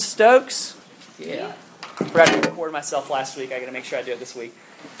Stokes. Yeah. I forgot to record myself last week. I got to make sure I do it this week.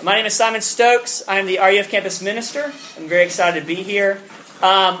 My name is Simon Stokes. I'm the RUF campus minister. I'm very excited to be here.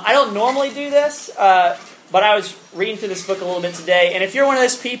 I don't normally do this, but I was reading through this book a little bit today. And if you're one of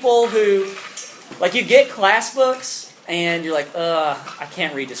those people who, like, you get class books and you're like, I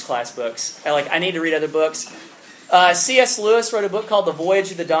can't read just class books. I need to read other books. C.S. Lewis wrote a book called The Voyage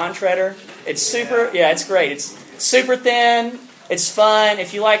of the Dawn Treader. It's it's great. It's super thin. It's fun.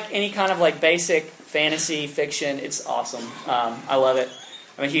 If you like any kind of basic fantasy fiction, it's awesome. I love it.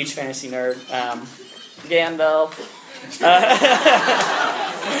 I'm a huge fantasy nerd. Gandalf.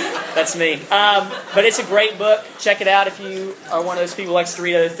 That's me. But it's a great book. Check it out if you are one of those people who likes to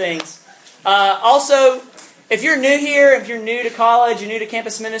read other things. Also, if you're new here, if you're new to college, you're new to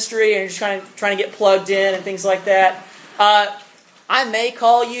campus ministry, and you're just trying to get plugged in and things like that, I may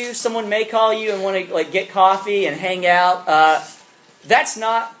call you, someone may call you and want to get coffee and hang out. That's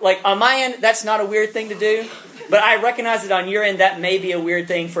not, on my end, that's not a weird thing to do. But I recognize that on your end, that may be a weird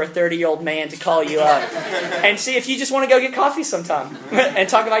thing for a 30-year-old man to call you up and see if you just want to go get coffee sometime and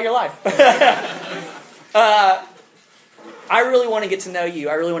talk about your life. I really want to get to know you.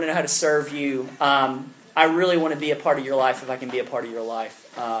 I really want to know how to serve you. I really want to be a part of your life if I can be a part of your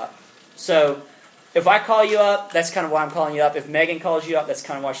life. So if I call you up, that's kind of why I'm calling you up. If Megan calls you up, that's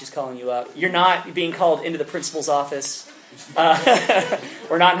kind of why she's calling you up. You're not being called into the principal's office.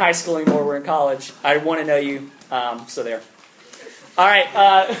 We're not in high school anymore. We're in college. I want to know you. So there. All right.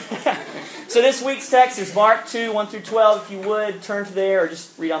 So this week's text is Mark 2, 1 through 12. If you would, turn to there or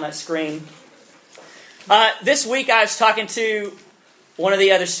just read on that screen. This week I was talking to one of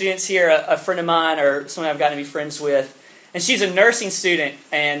the other students here, a friend of mine or someone I've gotten to be friends with. And she's a nursing student.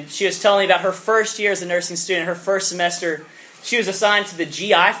 And she was telling me about her first year as a nursing student, her first semester. She was assigned to the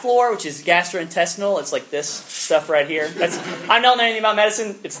GI floor, which is gastrointestinal. It's like this stuff right here. I don't know anything about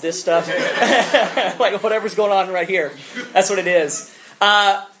medicine. It's this stuff. Whatever's going on right here. That's what it is.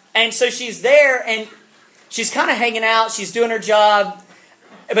 And so she's there, and she's kind of hanging out. She's doing her job.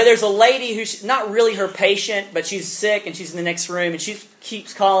 But there's a lady who's not really her patient, but she's sick, and she's in the next room. And she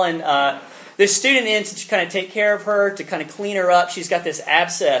keeps calling this student in to kind of take care of her, to kind of clean her up. She's got this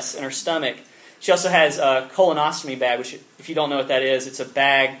abscess in her stomach. She also has a colonoscopy bag, which, if you don't know what that is, it's a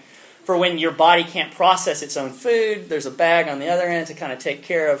bag for when your body can't process its own food. There's a bag on the other end to kind of take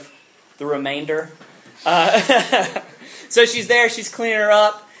care of the remainder. So she's there, she's cleaning her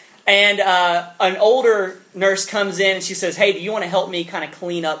up, and an older nurse comes in and she says, "Hey, do you want to help me kind of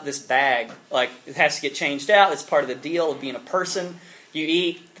clean up this bag? It has to get changed out. It's part of the deal of being a person. You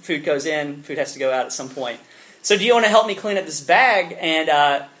eat, food goes in, food has to go out at some point. So do you want to help me clean up this bag?"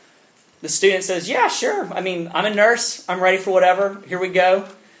 And the student says, "Yeah, sure. I mean, I'm a nurse. I'm ready for whatever. Here we go."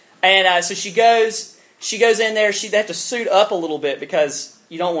 And so she goes in there. They have to suit up a little bit because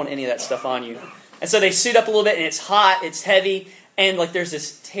you don't want any of that stuff on you. And so they suit up a little bit, and it's hot, it's heavy, and there's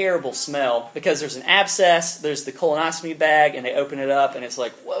this terrible smell because there's an abscess, there's the colonoscopy bag, and they open it up, and it's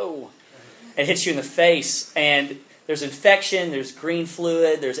like, whoa. It hits you in the face, and there's infection, there's green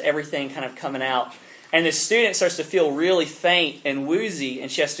fluid, there's everything kind of coming out. And the student starts to feel really faint and woozy, and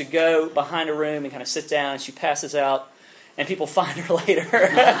she has to go behind a room and kind of sit down, and she passes out, and people find her later.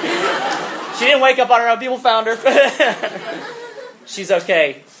 She didn't wake up on her own. People found her. She's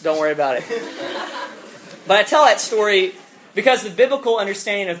okay. Don't worry about it. But I tell that story because the biblical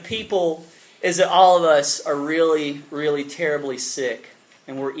understanding of people is that all of us are really, really terribly sick,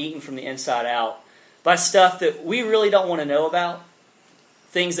 and we're eaten from the inside out by stuff that we really don't want to know about.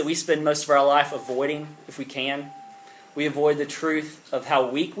 Things that we spend most of our life avoiding, if we can. We avoid the truth of how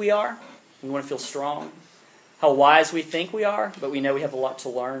weak we are. We want to feel strong. How wise we think we are, but we know we have a lot to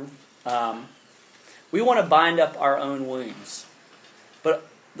learn. We want to bind up our own wounds. But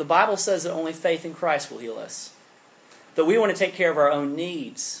the Bible says that only faith in Christ will heal us. That we want to take care of our own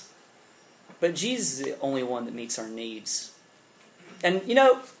needs. But Jesus is the only one that meets our needs. And,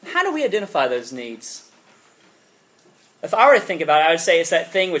 how do we identify those needs? If I were to think about it, I would say it's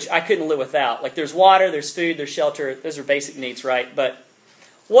that thing which I couldn't live without. There's water, there's food, there's shelter. Those are basic needs, right? But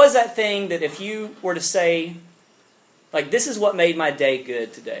what is that thing that if you were to say, this is what made my day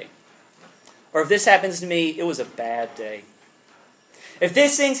good today? Or if this happens to me, it was a bad day. If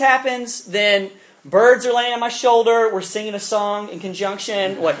this thing happens, then birds are laying on my shoulder, we're singing a song in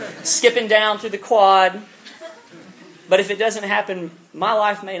conjunction, skipping down through the quad. But if it doesn't happen, my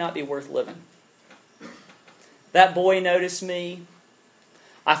life may not be worth living. That boy noticed me.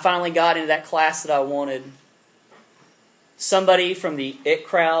 I finally got into that class that I wanted. Somebody from the IT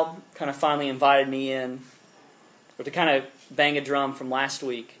crowd kind of finally invited me in. Or to kind of bang a drum from last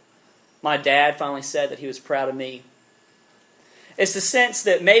week. My dad finally said that he was proud of me. It's the sense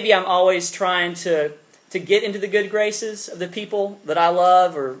that maybe I'm always trying to get into the good graces of the people that I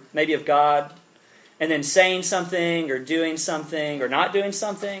love, or maybe of God, and then saying something or doing something or not doing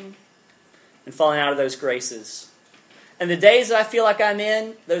something and falling out of those graces. And the days that I feel like I'm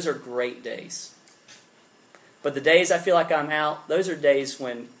in, those are great days. But the days I feel like I'm out, those are days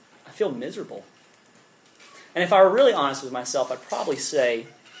when I feel miserable. And if I were really honest with myself, I'd probably say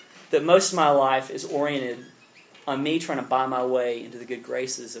that most of my life is oriented on me trying to buy my way into the good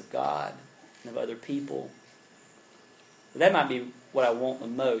graces of God and of other people. That might be what I want the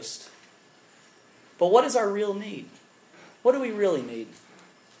most. But what is our real need? What do we really need?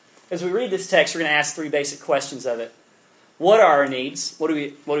 As we read this text, we're going to ask three basic questions of it. What are our needs? What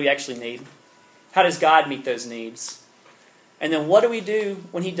do we actually need? How does God meet those needs? And then what do we do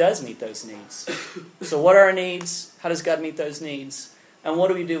when He does meet those needs? So what are our needs? How does God meet those needs? And what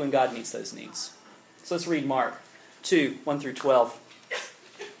do we do when God meets those needs? So let's read Mark 2, 1 through 12.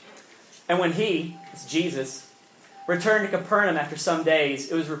 And when He, it's Jesus, returned to Capernaum after some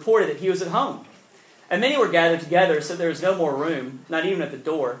days, it was reported that He was at home. And many were gathered together, so there was no more room, not even at the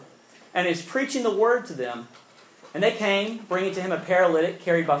door. And He was preaching the word to them. And they came, bringing to Him a paralytic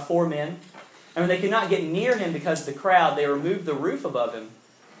carried by 4 men. And when they could not get near Him because of the crowd, they removed the roof above Him.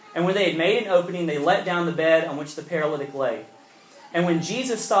 And when they had made an opening, they let down the bed on which the paralytic lay. And when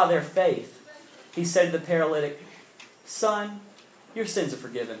Jesus saw their faith, He said to the paralytic, "Son, your sins are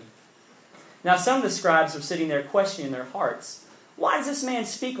forgiven." Now some of the scribes were sitting there questioning in their hearts, "Why does this man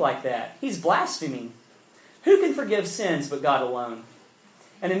speak like that? He's blaspheming. Who can forgive sins but God alone?"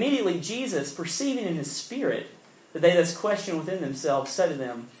 And immediately Jesus, perceiving in His spirit that they thus questioned within themselves, said to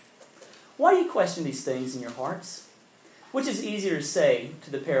them, "Why do you question these things in your hearts? Which is easier to say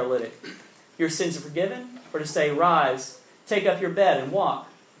to the paralytic, 'Your sins are forgiven,' or to say, 'Rise, take up your bed and walk'?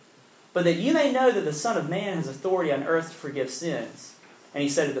 But that you may know that the Son of Man has authority on earth to forgive sins." And He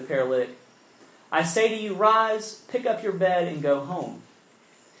said to the paralytic, "I say to you, rise, pick up your bed, and go home."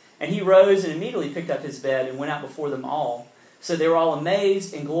 And he rose and immediately picked up his bed and went out before them all. So they were all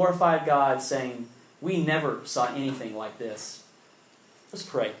amazed and glorified God, saying, "We never saw anything like this." Let's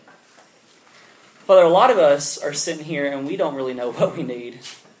pray. Father, a lot of us are sitting here and we don't really know what we need.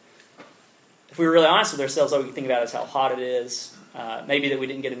 If we were really honest with ourselves, all we can think about is how hot it is. Maybe that we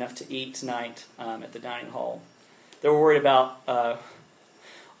didn't get enough to eat tonight at the dining hall. That we're worried about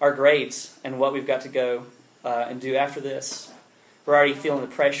our grades and what we've got to go and do after this. We're already feeling the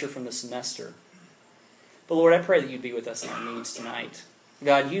pressure from the semester. But Lord, I pray that You'd be with us in our needs tonight.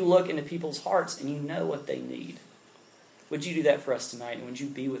 God, You look into people's hearts and You know what they need. Would You do that for us tonight, and would You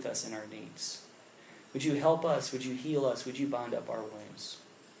be with us in our needs? Would You help us? Would You heal us? Would You bind up our wounds?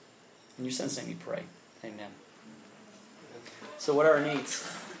 In Your Son's name we pray. Amen. So what are our needs?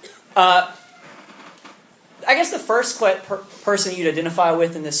 I guess the first person you'd identify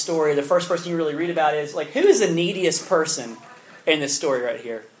with in this story, the first person you really read about is, like, who is the neediest person in this story right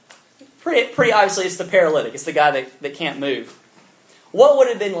here? Pretty obviously it's the paralytic. It's the guy that can't move. What would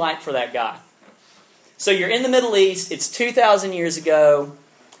it have been like for that guy? So you're in the Middle East. It's 2,000 years ago.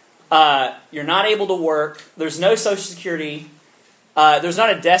 You're not able to work. There's no Social Security. There's not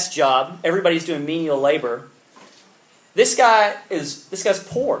a desk job. Everybody's doing menial labor. This guy's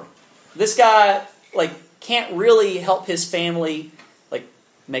poor. This guy can't really help his family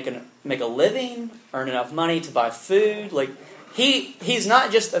make a living, earn enough money to buy food. He's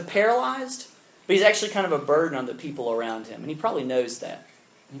not just paralyzed, but he's actually kind of a burden on the people around him, and he probably knows that.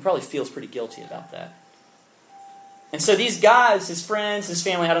 He probably feels pretty guilty about that. And so these guys, his friends, his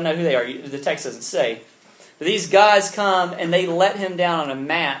family, I don't know who they are. The text doesn't say. But these guys come and they let him down on a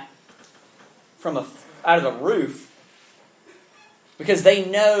mat out of the roof because they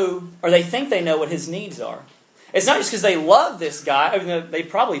know, or they think they know what his needs are. It's not just because they love this guy, even though they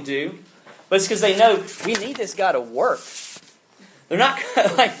probably do, but it's because they know we need this guy to work. They're not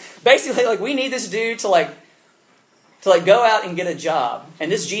basically we need this dude to go out and get a job.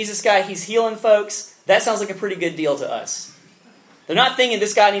 And this Jesus guy, he's healing folks. That sounds like a pretty good deal to us. They're not thinking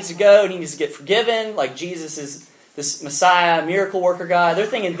this guy needs to go and he needs to get forgiven, like Jesus is this Messiah, miracle worker guy. They're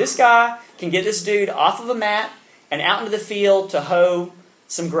thinking this guy can get this dude off of a mat and out into the field to hoe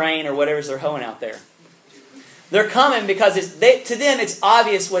some grain or whatever they're hoeing out there. They're coming because to them it's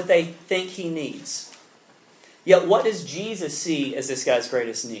obvious what they think he needs. Yet what does Jesus see as this guy's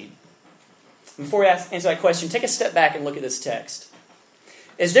greatest need? Before we answer that question, take a step back and look at this text.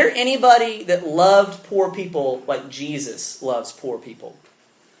 Is there anybody that loved poor people like Jesus loves poor people?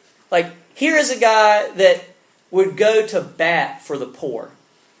 Here is a guy that would go to bat for the poor.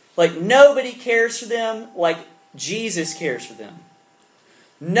 Nobody cares for them like Jesus cares for them.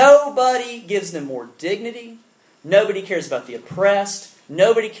 Nobody gives them more dignity, Nobody cares about the oppressed.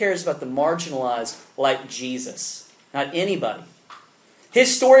 Nobody cares about the marginalized like Jesus. Not anybody. His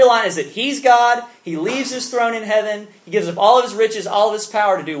storyline is that he's God. He leaves his throne in heaven. He gives up all of his riches, all of his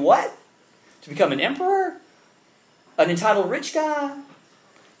power to do what? To become an emperor? An entitled rich guy?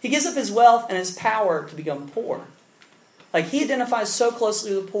 He gives up his wealth and his power to become poor. Like, he identifies so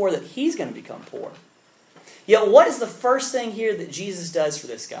closely with the poor that he's going to become poor. Yet what is the first thing here that Jesus does for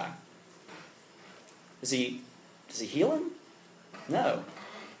this guy? Does he heal him? No.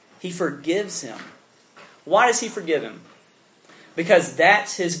 He forgives him. Why does he forgive him? Because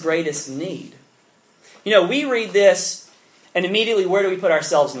that's his greatest need. You know, we read this, and immediately where do we put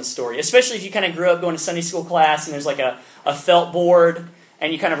ourselves in the story? Especially if you kind of grew up going to Sunday school class, and there's like a felt board,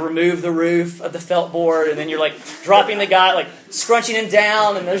 and you kind of remove the roof of the felt board, and then you're like dropping the guy, like scrunching him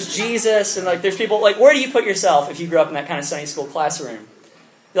down, and there's Jesus, and like there's people, like where do you put yourself if you grew up in that kind of Sunday school classroom?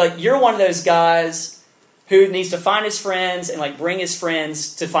 Like, you're one of those guys who needs to find his friends and like bring his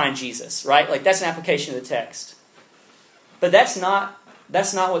friends to find Jesus, right? Like, that's an application of the text. But that's not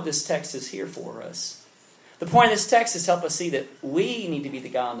what this text is here for us. The point of this text is to help us see that we need to be the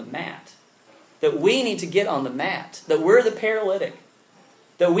guy on the mat. That we need to get on the mat. That we're the paralytic.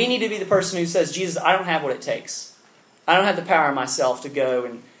 That we need to be the person who says, Jesus, I don't have what it takes. I don't have the power in myself to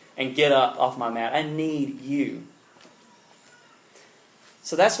go and get up off my mat. I need you.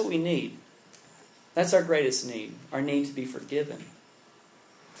 So that's what we need. That's our greatest need. Our need to be forgiven.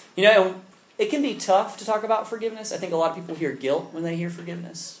 You know, it can be tough to talk about forgiveness. I think a lot of people hear guilt when they hear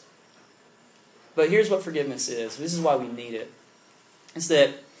forgiveness. But here's what forgiveness is. This is why we need it. It's that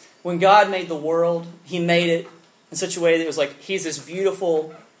when God made the world, He made it in such a way that it was like He's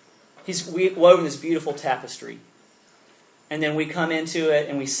woven this beautiful tapestry. And then we come into it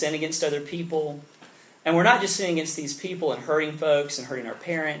and we sin against other people. And we're not just sinning against these people and hurting folks and hurting our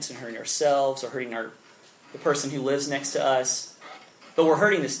parents and hurting ourselves or hurting the person who lives next to us. But we're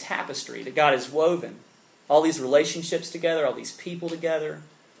hurting this tapestry that God has woven. All these relationships together, all these people together,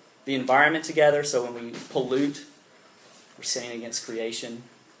 the environment together. So when we pollute, we're sinning against creation.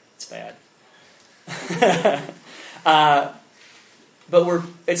 It's bad. But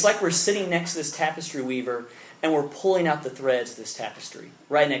it's like we're sitting next to this tapestry weaver and we're pulling out the threads of this tapestry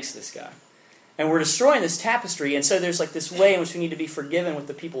right next to this guy. And we're destroying this tapestry, and so there's like this way in which we need to be forgiven with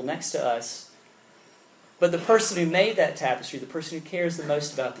the people next to us. But the person who made that tapestry, the person who cares the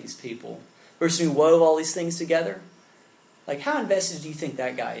most about these people, the person who wove all these things together, like, how invested do you think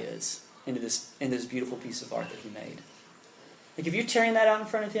that guy is into this beautiful piece of art that he made? Like, if you're tearing that out in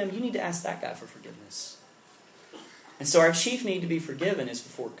front of him, you need to ask that guy for forgiveness. And so our chief need to be forgiven is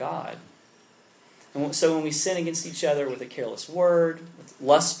before God. And so when we sin against each other with a careless word, with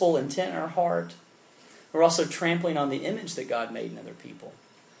lustful intent in our heart, we're also trampling on the image that God made in other people.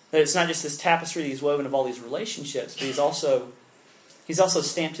 That it's not just this tapestry that He's woven of all these relationships, but He's also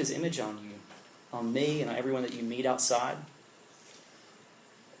stamped His image on you, on me, and on everyone that you meet outside.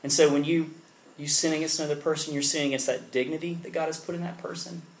 And so when you sin against another person, you're sinning against that dignity that God has put in that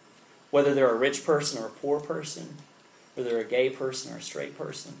person. Whether they're a rich person or a poor person, whether they're a gay person or a straight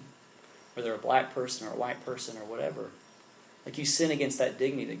person, whether they're a black person or a white person or whatever. Like, you sin against that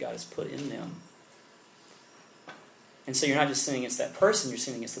dignity that God has put in them. And so you're not just sinning against that person, you're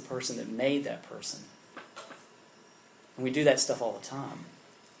sinning against the person that made that person. And we do that stuff all the time.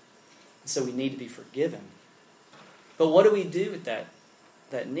 And so we need to be forgiven. But what do we do with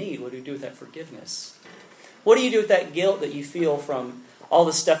that need? What do we do with that forgiveness? What do you do with that guilt that you feel from all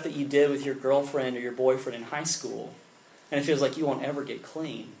the stuff that you did with your girlfriend or your boyfriend in high school? And it feels like you won't ever get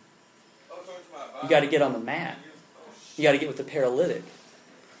clean. You got to get on the mat. You got to get with the paralytic.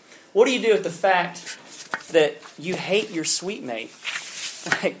 What do you do with the fact that you hate your sweet mate?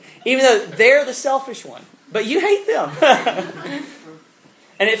 Like, even though they're the selfish one, but you hate them.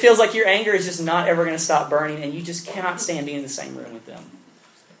 And it feels like your anger is just not ever going to stop burning, and you just cannot stand being in the same room with them.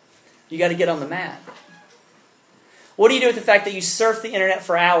 You got to get on the mat. What do you do with the fact that you surf the internet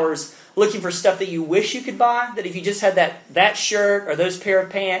for hours looking for stuff that you wish you could buy, that if you just had that shirt or those pair of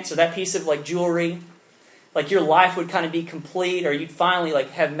pants or that piece of like jewelry, like your life would kind of be complete, or you'd finally like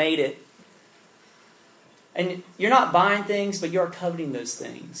have made it. And you're not buying things, but you're coveting those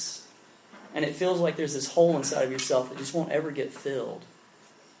things. And it feels like there's this hole inside of yourself that just won't ever get filled.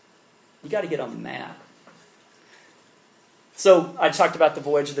 You got to get on the mat. So I talked about the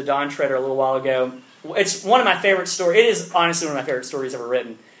Voyage of the Dawn Treader a little while ago. It's one of my favorite stories. It is honestly one of my favorite stories ever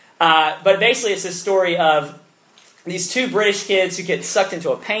written. But basically it's this story of these two British kids who get sucked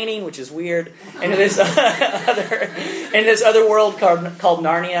into a painting, which is weird, into this other world called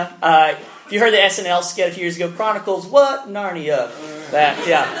Narnia. If you heard the SNL skit a few years ago, Chronicles, what? Narnia. That,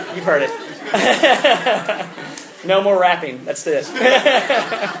 yeah, you've heard it. No more rapping. That's this.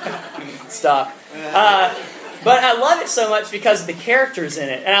 Stop. But I love it so much because of the characters in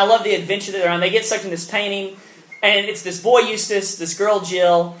it. And I love the adventure that they're on. They get stuck in this painting. And it's this boy Eustace, this girl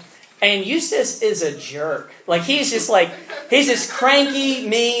Jill. And Eustace is a jerk. Like, he's this cranky,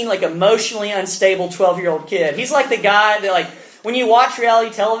 mean, like emotionally unstable 12-year-old kid. He's like the guy that, like, when you watch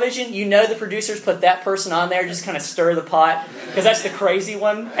reality television, you know the producers put that person on there just kind of stir the pot. Because that's the crazy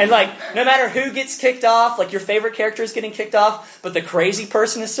one. And, like, no matter who gets kicked off, like, your favorite character is getting kicked off, but the crazy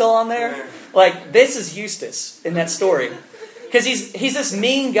person is still on there. Like, this is Eustace in that story. Because he's this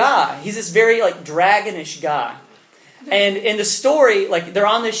mean guy. He's this very, like, dragonish guy. And in the story, like, they're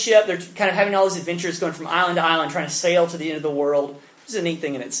on this ship, they're kind of having all these adventures, going from island to island, trying to sail to the end of the world, which is a neat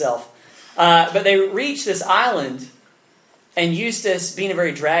thing in itself. But they reach this island, and Eustace, being a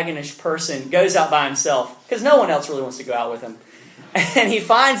very dragonish person, goes out by himself, because no one else really wants to go out with him. And he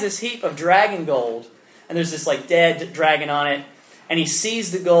finds this heap of dragon gold, and there's this, like, dead dragon on it, and he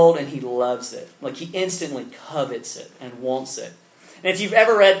sees the gold, and he loves it. Like, he instantly covets it and wants it. And if you've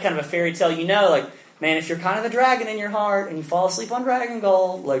ever read kind of a fairy tale, you know, like, man, if you're kind of a dragon in your heart and you fall asleep on dragon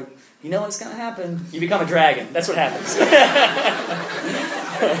gold, like, you know what's going to happen. You become a dragon. That's what happens.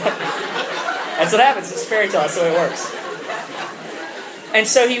 That's what happens. It's a fairy tale. That's the way it works. And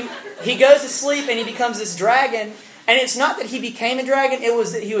so he goes to sleep and he becomes this dragon. And it's not that he became a dragon. It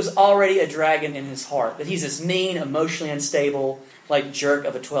was that he was already a dragon in his heart. That he's this mean, emotionally unstable, like, jerk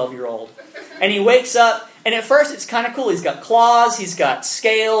of a 12-year-old. And he wakes up. And at first, it's kind of cool. He's got claws, he's got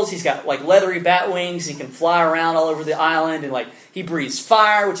scales, he's got, like, leathery bat wings. He can fly around all over the island, and, like, he breathes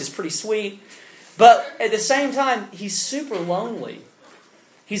fire, which is pretty sweet. But at the same time, he's super lonely.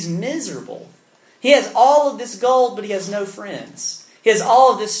 He's miserable. He has all of this gold, but he has no friends. He has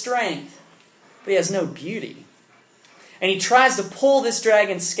all of this strength, but he has no beauty. And he tries to pull this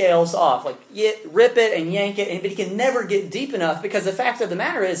dragon's scales off, like, rip it and yank it, but he can never get deep enough, because the fact of the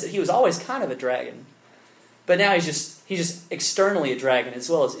matter is that he was always kind of a dragon. But now he's just externally a dragon as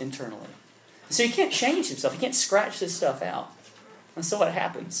well as internally. So he can't change himself. He can't scratch this stuff out. And so what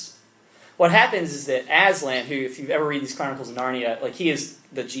happens? What happens is that Aslan, who, if you've ever read these Chronicles of Narnia, like, he is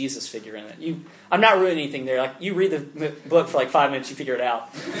the Jesus figure in it. I'm not ruining anything there. Like, you read the book for like 5 minutes, you figure it out.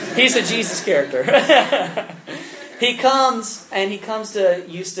 He's the Jesus character. He comes to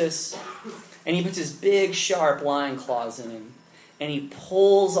Eustace, and he puts his big, sharp lion claws in him, and he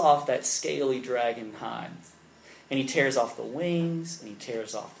pulls off that scaly dragon hide. And he tears off the wings, and he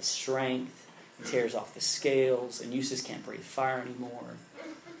tears off the strength, he tears off the scales, and Eustace can't breathe fire anymore.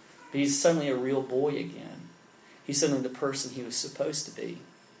 But he's suddenly a real boy again. He's suddenly the person he was supposed to be.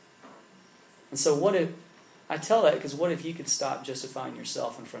 And so what if, I tell that because what if you could stop justifying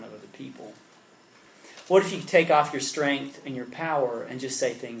yourself in front of other people? What if you could take off your strength and your power and just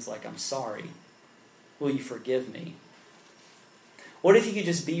say things like, I'm sorry. Will you forgive me? What if you could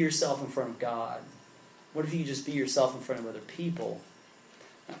just be yourself in front of God? What if you could just be yourself in front of other people?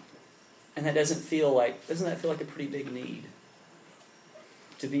 And doesn't that feel like a pretty big need?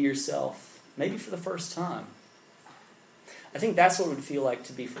 To be yourself, maybe for the first time. I think that's what it would feel like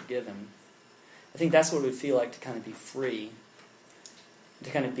to be forgiven. I think that's what it would feel like to kind of be free. To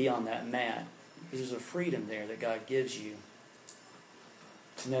kind of be on that mat. Because there's a freedom there that God gives you.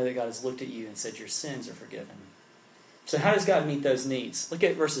 To know that God has looked at you and said your sins are forgiven. So how does God meet those needs? Look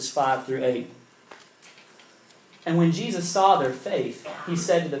at verses 5 through 8. And when Jesus saw their faith, he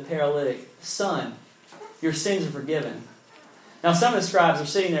said to the paralytic, Son, your sins are forgiven. Now some of the scribes are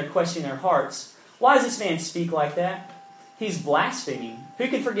sitting there questioning their hearts. Why does this man speak like that? He's blaspheming. Who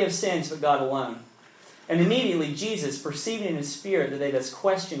can forgive sins but God alone? And immediately Jesus, perceiving in his spirit that they thus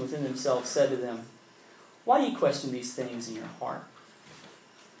questioned within themselves, said to them, Why do you question these things in your heart?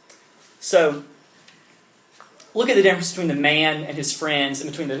 So, look at the difference between the man and his friends and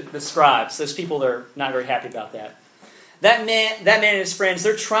between the scribes. Those people that are not very happy about that. That man and his friends,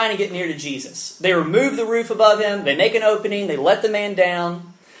 they're trying to get near to Jesus. They remove the roof above him. They make an opening. They let the man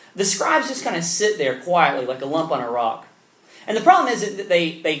down. The scribes just kind of sit there quietly like a lump on a rock. And the problem is that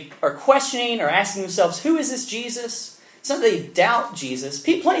they are questioning or asking themselves, who is this Jesus? It's not that they doubt Jesus.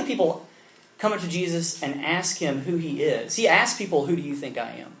 Plenty of people come up to Jesus and ask him who he is. He asks people, who do you think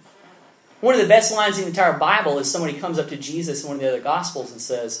I am? One of the best lines in the entire Bible is somebody comes up to Jesus in one of the other Gospels and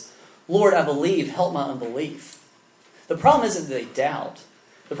says, Lord, I believe, help my unbelief. The problem isn't that they doubt.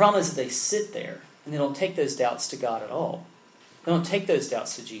 The problem is that they sit there and they don't take those doubts to God at all. They don't take those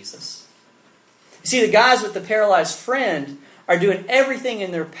doubts to Jesus. You see, the guys with the paralyzed friend are doing everything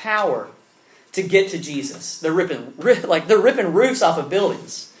in their power to get to Jesus. They're ripping roofs off of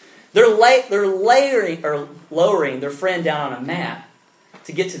buildings. They're lowering their friend down on a mat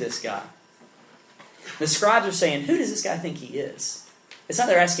to get to this guy. The scribes are saying, who does this guy think he is? It's not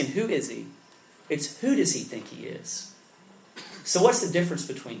they're asking, who is he? It's who does he think he is? So what's the difference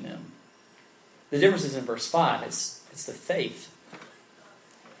between them? The difference is in verse 5. It's the faith.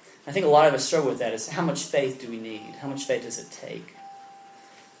 I think a lot of us struggle with that. Is how much faith do we need? How much faith does it take?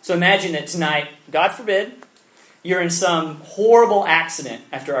 So imagine that tonight, God forbid, you're in some horrible accident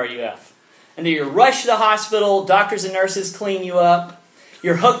after RUF. And then you're rushed to the hospital, doctors and nurses clean you up.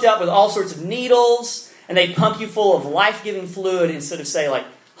 You're hooked up with all sorts of needles, and they pump you full of life-giving fluid instead of, say, like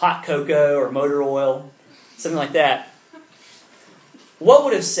hot cocoa or motor oil, something like that. What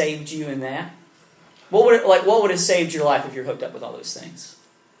would have saved you in that? What would have saved your life if you're hooked up with all those things?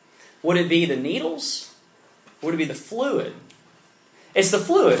 Would it be the needles? Would it be the fluid? It's the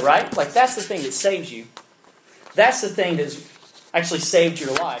fluid, right? Like, that's the thing that saves you. That's the thing that's actually saved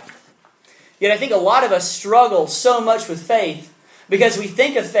your life. Yet I think a lot of us struggle so much with faith because we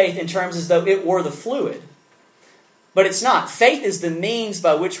think of faith in terms as though it were the fluid. But it's not. Faith is the means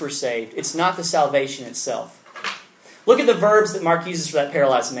by which we're saved. It's not the salvation itself. Look at the verbs that Mark uses for that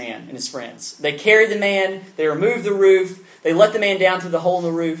paralyzed man and his friends. They carried the man, they removed the roof, they let the man down through the hole in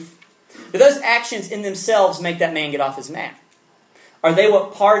the roof. Do those actions in themselves make that man get off his mat? Are they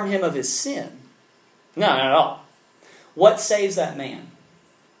what pardon him of his sin? No, not at all. What saves that man?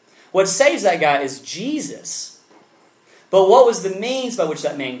 What saves that guy is Jesus. But what was the means by which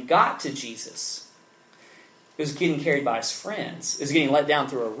that man got to Jesus? It was getting carried by his friends. It was getting let down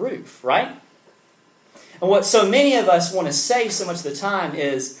through a roof, right? And what so many of us want to say so much of the time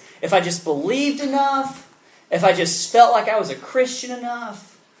is, if I just believed enough, if I just felt like I was a Christian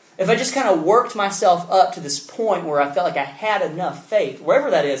enough, if I just kind of worked myself up to this point where I felt like I had enough faith, wherever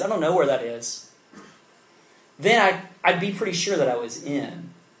that is, I don't know where that is, then I'd be pretty sure that I was in.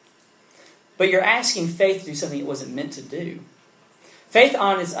 But you're asking faith to do something it wasn't meant to do. Faith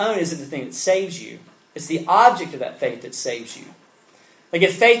on its own isn't the thing that saves you. It's the object of that faith that saves you. Like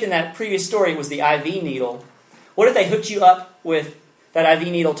if faith in that previous story was the IV needle, what if they hooked you up with that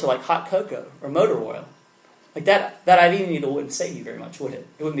IV needle to like hot cocoa or motor oil? Like that IV needle wouldn't save you very much, would it?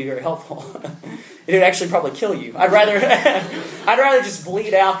 It wouldn't be very helpful. It would actually probably kill you. I'd rather just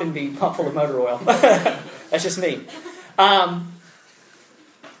bleed out than be pumped full of motor oil. That's just me.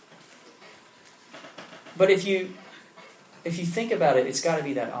 But if you think about it, it's got to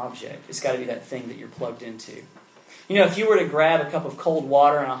be that object. It's got to be that thing that you're plugged into. You know, if you were to grab a cup of cold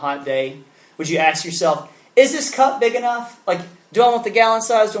water on a hot day, would you ask yourself, is this cup big enough? Like, do I want the gallon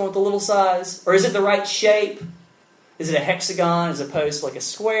size? Do I want the little size? Or is it the right shape? Is it a hexagon as opposed to like a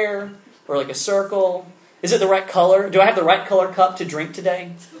square or like a circle? Is it the right color? Do I have the right color cup to drink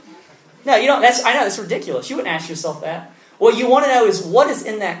today? No, you don't. I know, that's ridiculous. You wouldn't ask yourself that. What you want to know is, what is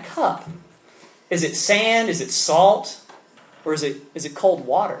in that cup? Is it sand? Is it salt? Or is it cold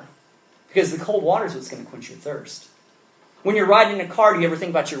water? Because the cold water is what's going to quench your thirst. When you're riding in a car, do you ever think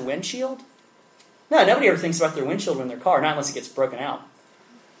about your windshield? No, nobody ever thinks about their windshield in their car, not unless it gets broken out.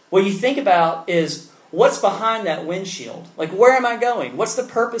 What you think about is, what's behind that windshield? Like, where am I going? What's the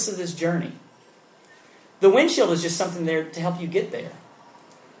purpose of this journey? The windshield is just something there to help you get there.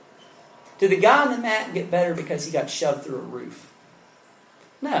 Did the guy on the mat get better because he got shoved through a roof?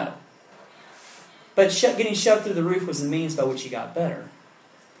 No. But getting shoved through the roof was the means by which he got better.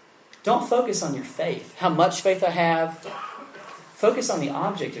 Don't focus on your faith. How much faith I have. Focus on the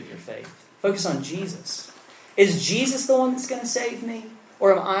object of your faith. Focus on Jesus. Is Jesus the one that's going to save me?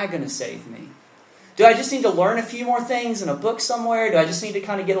 Or am I going to save me? Do I just need to learn a few more things in a book somewhere? Do I just need to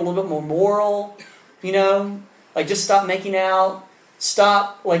kind of get a little bit more moral? You know? Like just stop making out.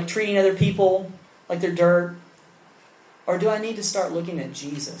 Stop like treating other people like they're dirt. Or do I need to start looking at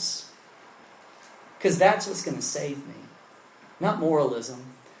Jesus? Because that's what's going to save me. Not moralism.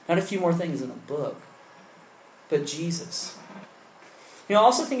 Not a few more things in a book. But Jesus. You know,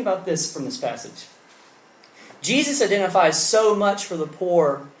 also think about this from this passage. Jesus identifies so much for the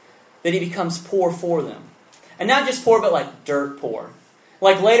poor that he becomes poor for them. And not just poor, but like dirt poor.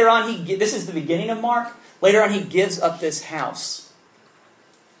 Like later on, this is the beginning of Mark. Later on, he gives up this house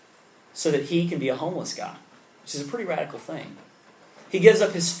so that he can be a homeless guy, which is a pretty radical thing. He gives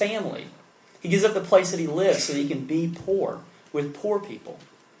up his family. He gives up the place that he lives so that he can be poor with poor people.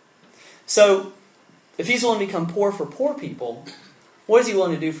 So, if he's willing to become poor for poor people, what is he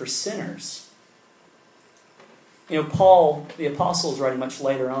willing to do for sinners? You know, Paul, the apostle, is writing much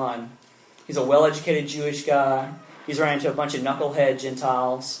later on. He's a well-educated Jewish guy. He's writing to a bunch of knucklehead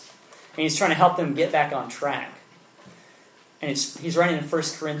Gentiles. And he's trying to help them get back on track. And he's writing in 1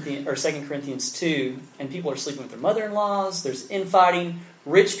 Corinthians or 2 Corinthians 2, and people are sleeping with their mother-in-laws. There's infighting.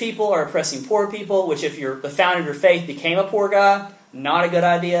 Rich people are oppressing poor people, which if you're the founder of your faith became a poor guy, not a good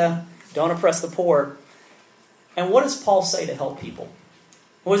idea. Don't oppress the poor. And what does Paul say to help people?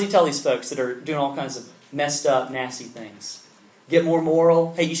 What does he tell these folks that are doing all kinds of messed up, nasty things? Get more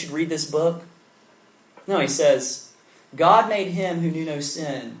moral? Hey, you should read this book? No, he says, God made him who knew no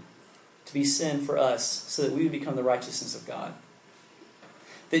sin to be sin for us so that we would become the righteousness of God.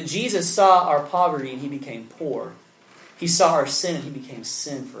 That Jesus saw our poverty and he became poor. He saw our sin and he became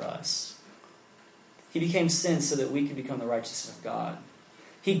sin for us. He became sin so that we could become the righteousness of God.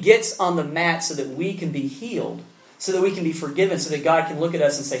 He gets on the mat so that we can be healed, so that we can be forgiven, so that God can look at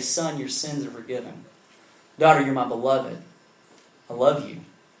us and say, son, your sins are forgiven. Daughter, you're my beloved. I love you.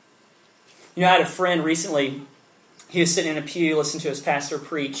 You know, I had a friend recently, he was sitting in a pew listening to his pastor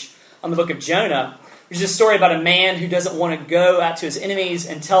preach on the book of Jonah. There's a story about a man who doesn't want to go out to his enemies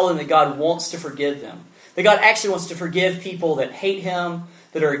and tell them that God wants to forgive them. That God actually wants to forgive people that hate him,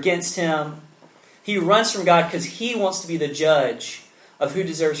 that are against him. He runs from God because he wants to be the judge of who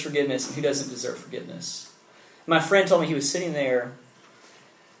deserves forgiveness and who doesn't deserve forgiveness. My friend told me he was sitting there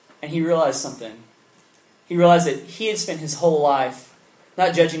and he realized something. He realized that he had spent his whole life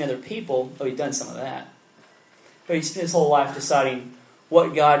not judging other people, though he'd done some of that, but he spent his whole life deciding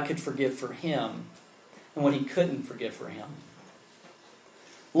what God could forgive for him and what he couldn't forgive for him.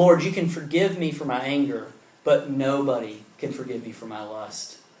 Lord, you can forgive me for my anger, but nobody can forgive me for my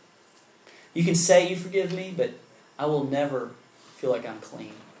lust. You can say you forgive me, but I will never feel like I'm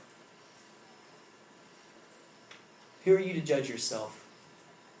clean. Who are you to judge yourself?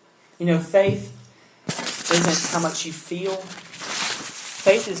 You know, faith isn't how much you feel.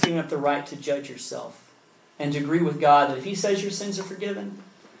 Faith is giving up the right to judge yourself and to agree with God that if he says your sins are forgiven,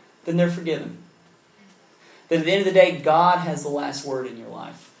 then they're forgiven. That at the end of the day, God has the last word in your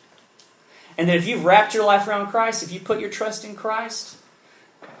life. And that if you've wrapped your life around Christ, if you put your trust in Christ,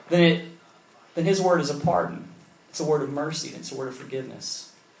 then his word is a pardon. It's a word of mercy. It's a word of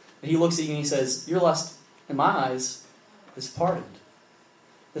forgiveness. And he looks at you and he says, your lust, in my eyes, is pardoned.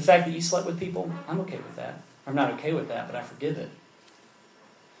 The fact that you slept with people, I'm okay with that. I'm not okay with that, but I forgive it.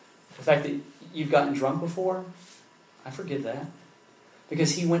 The fact that you've gotten drunk before, I forgive that.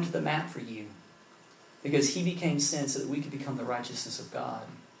 Because he went to the mat for you. Because he became sin so that we could become the righteousness of God.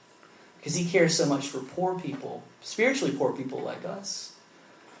 Because he cares so much for poor people, spiritually poor people like us,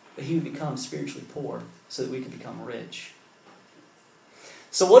 that he would become spiritually poor so that we could become rich.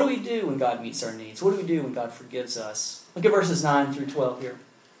 So what do we do when God meets our needs? What do we do when God forgives us? Look at verses 9 through 12 here.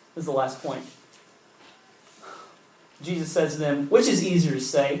 This is the last point. Jesus says to them, which is easier to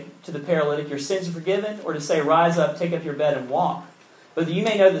say to the paralytic, your sins are forgiven, or to say, rise up, take up your bed and walk? But that you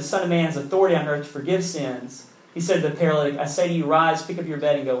may know that the Son of Man has authority on earth to forgive sins. He said to the paralytic, I say to you, rise, pick up your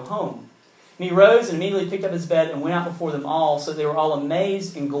bed and go home. And he rose and immediately picked up his bed and went out before them all, so they were all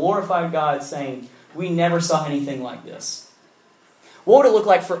amazed and glorified God, saying, we never saw anything like this. What would it look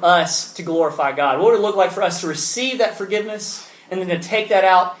like for us to glorify God? What would it look like for us to receive that forgiveness and then to take that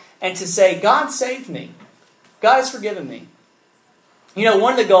out and to say, God saved me. God has forgiven me. You know,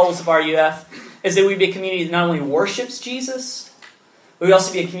 one of the goals of RUF is that we be a community that not only worships Jesus, but we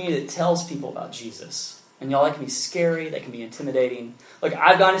also be a community that tells people about Jesus. And y'all, that can be scary, that can be intimidating. Look,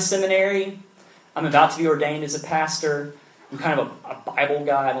 I've gone to seminary. I'm about to be ordained as a pastor. I'm kind of a Bible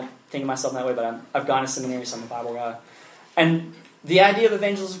guy. I don't think of myself that way, but I've gone to seminary, so I'm a Bible guy. And the idea of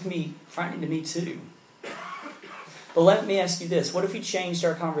evangelism can be frightening to me too. But let me ask you this. What if we changed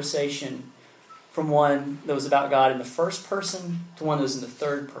our conversation from one that was about God in the first person to one that was in the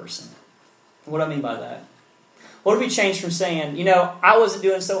third person? What do I mean by that? What if we changed from saying, you know, I wasn't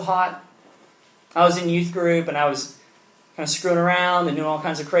doing so hot. I was in youth group and I was kind of screwing around and doing all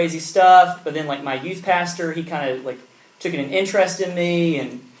kinds of crazy stuff. But then like my youth pastor, he kind of like took an interest in me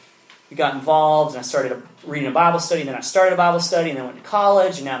and we got involved and I started reading a Bible study. And then I started a Bible study and then went to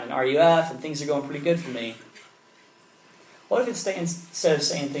college and now I'm in RUF and things are going pretty good for me. What if instead of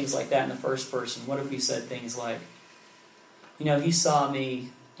saying things like that in the first person, what if we said things like, you know, he saw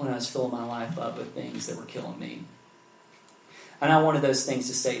me when I was filling my life up with things that were killing me. And I wanted those things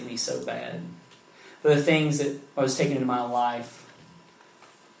to save me so bad. But the things that I was taking into my life,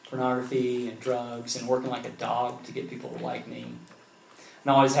 pornography and drugs and working like a dog to get people to like me,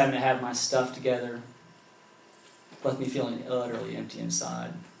 and always having to have my stuff together, left me feeling utterly empty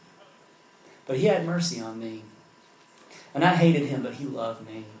inside. But he had mercy on me. And I hated him, but he loved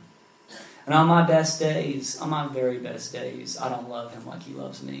me. And on my best days, on my very best days, I don't love him like he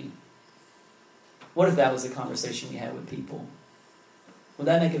loves me. What if that was the conversation we had with people? Would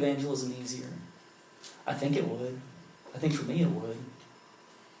that make evangelism easier? I think it would. I think for me it would.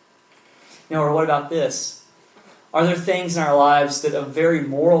 You know, or what about this? Are there things in our lives that a very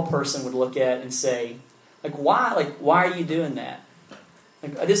moral person would look at and say, why are you doing that?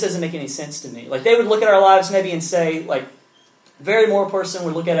 Like, this doesn't make any sense to me. Like, they would look at our lives maybe and say, like, a very moral person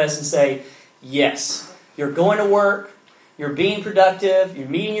would look at us and say, yes, you're going to work, you're being productive, you're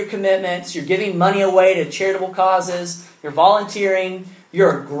meeting your commitments, you're giving money away to charitable causes, you're volunteering,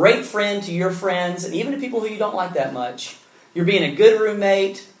 you're a great friend to your friends, and even to people who you don't like that much. You're being a good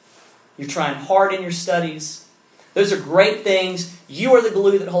roommate, you're trying hard in your studies. Those are great things. You are the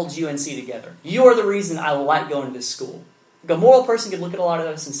glue that holds UNC together. You are the reason I like going to this school. Like, a moral person could look at a lot of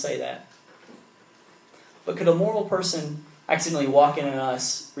us and say that. But could a moral person accidentally walk in on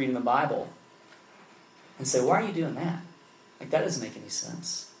us reading the Bible and say, why are you doing that? Like, that doesn't make any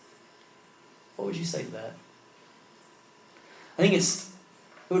sense. What would you say to that? I think it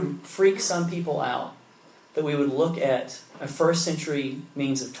would freak some people out that we would look at a first century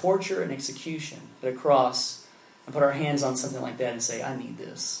means of torture and execution at a cross and put our hands on something like that and say, I need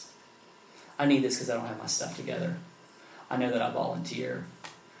this. I need this because I don't have my stuff together. I know that I volunteer.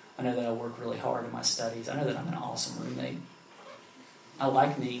 I know that I work really hard in my studies. I know that I'm an awesome roommate. I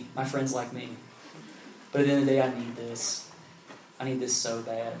like me. My friends like me. But at the end of the day, I need this. I need this so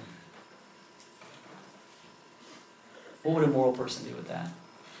bad. What would a moral person do with that?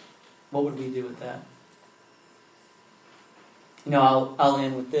 What would we do with that? You know, I'll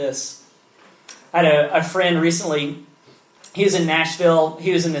end with this. I had a friend recently. He was in Nashville.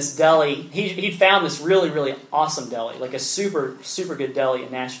 He was in this deli. He found this really, really awesome deli, like a super, super good deli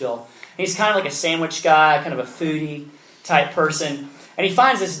in Nashville. And he's kind of like a sandwich guy, kind of a foodie type person. And he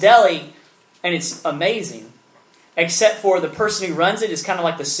finds this deli, and it's amazing. Except for the person who runs it is kind of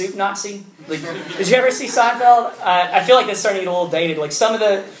like the soup Nazi. Like, did you ever see Seinfeld? I feel like that's starting to get a little dated. Like, some of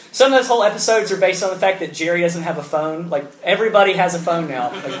those whole episodes are based on the fact that Jerry doesn't have a phone. Like, everybody has a phone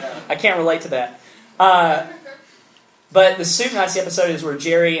now. Like, I can't relate to that. But the soup Nazi episode is where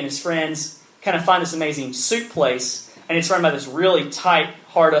Jerry and his friends kind of find this amazing soup place, and it's run by this really tight,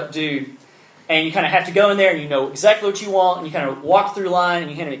 hard-up dude. And you kind of have to go in there, and you know exactly what you want, and you kind of walk through line, and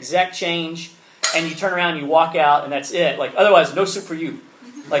you hand an exact change. And you turn around and you walk out, and that's it. Like, otherwise, no soup for you.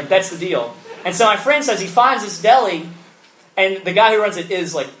 Like, that's the deal. And so my friend says he finds this deli, and the guy who runs it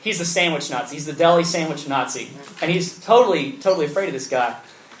is, like, he's the sandwich Nazi. He's the deli sandwich Nazi. And he's totally, totally afraid of this guy.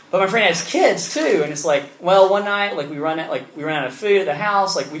 But my friend has kids, too. And it's like, well, one night, like, we run out of food at the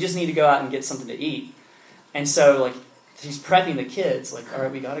house. Like, we just need to go out and get something to eat. And so, like, he's prepping the kids. Like, all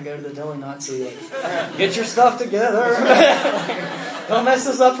right, we got to go to the deli Nazi. Like, get your stuff together. Don't mess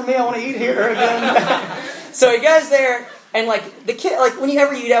this up for me. I want to eat here again. So he goes there, and like the kid, like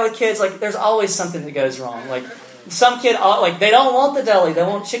whenever you eat out with kids, like there's always something that goes wrong. Like some kid, like they don't want the deli, they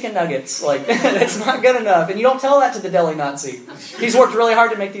want chicken nuggets. Like that's not good enough, and you don't tell that to the deli Nazi. He's worked really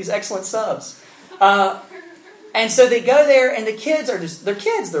hard to make these excellent subs. And so they go there, and the kids are they're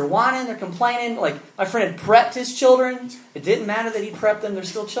kids. They're whining, they're complaining. Like, my friend had prepped his children. It didn't matter that he prepped them, they're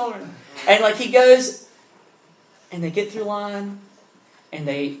still children. And like he goes, and they get through line, and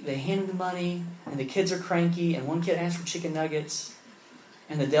they hand him the money, and the kids are cranky, and one kid asks for chicken nuggets,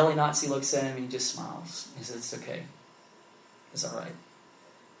 and the deli Nazi looks at him, and he just smiles. He says, it's okay. It's all right.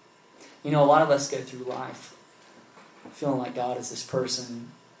 You know, a lot of us go through life feeling like God is this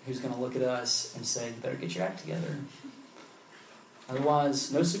person who's going to look at us and say, you better get your act together.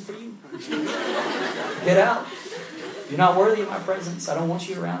 Otherwise, no soup for you. Get out. You're not worthy of my presence. I don't want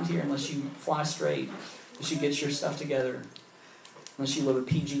you around here unless you fly straight, unless you get your stuff together, unless you live a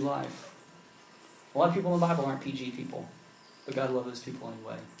PG life. A lot of people in the Bible aren't PG people, but God loves those people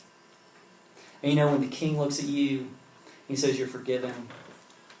anyway. And you know, when the king looks at you, he says you're forgiven.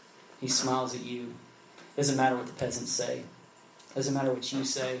 He smiles at you. It doesn't matter what the peasants say. It doesn't matter what you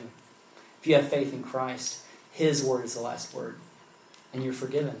say. If you have faith in Christ, his word is the last word. And you're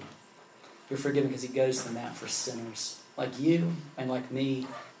forgiven. You're forgiven because he goes to the mat for sinners like you and like me,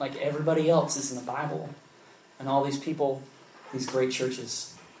 like everybody else is in the Bible. And all these people, these great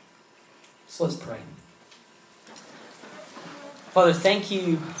churches. So let's pray. Father, thank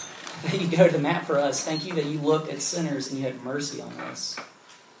you that you go to the mat for us. Thank you that you looked at sinners and you had mercy on us.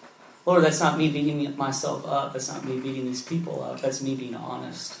 Lord, that's not me beating myself up. That's not me beating these people up. That's me being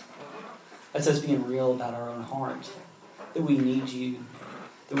honest. That's us being real about our own heart. That we need you.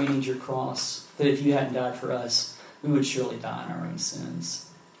 That we need your cross. That if you hadn't died for us, we would surely die in our own sins.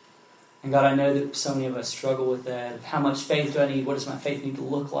 And God, I know that so many of us struggle with that. How much faith do I need? What does my faith need to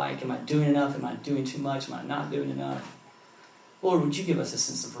look like? Am I doing enough? Am I doing too much? Am I not doing enough? Lord, would you give us a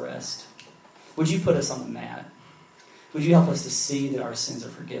sense of rest? Would you put us on the mat? Would you help us to see that our sins are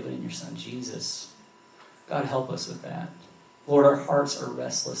forgiven in your Son, Jesus? God, help us with that. Lord, our hearts are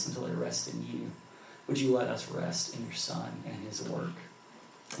restless until they rest in you. Would you let us rest in your Son and his work?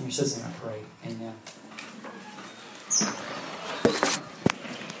 In your Son's name I pray. Amen.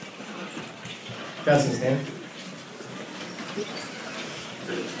 Guys, can stand.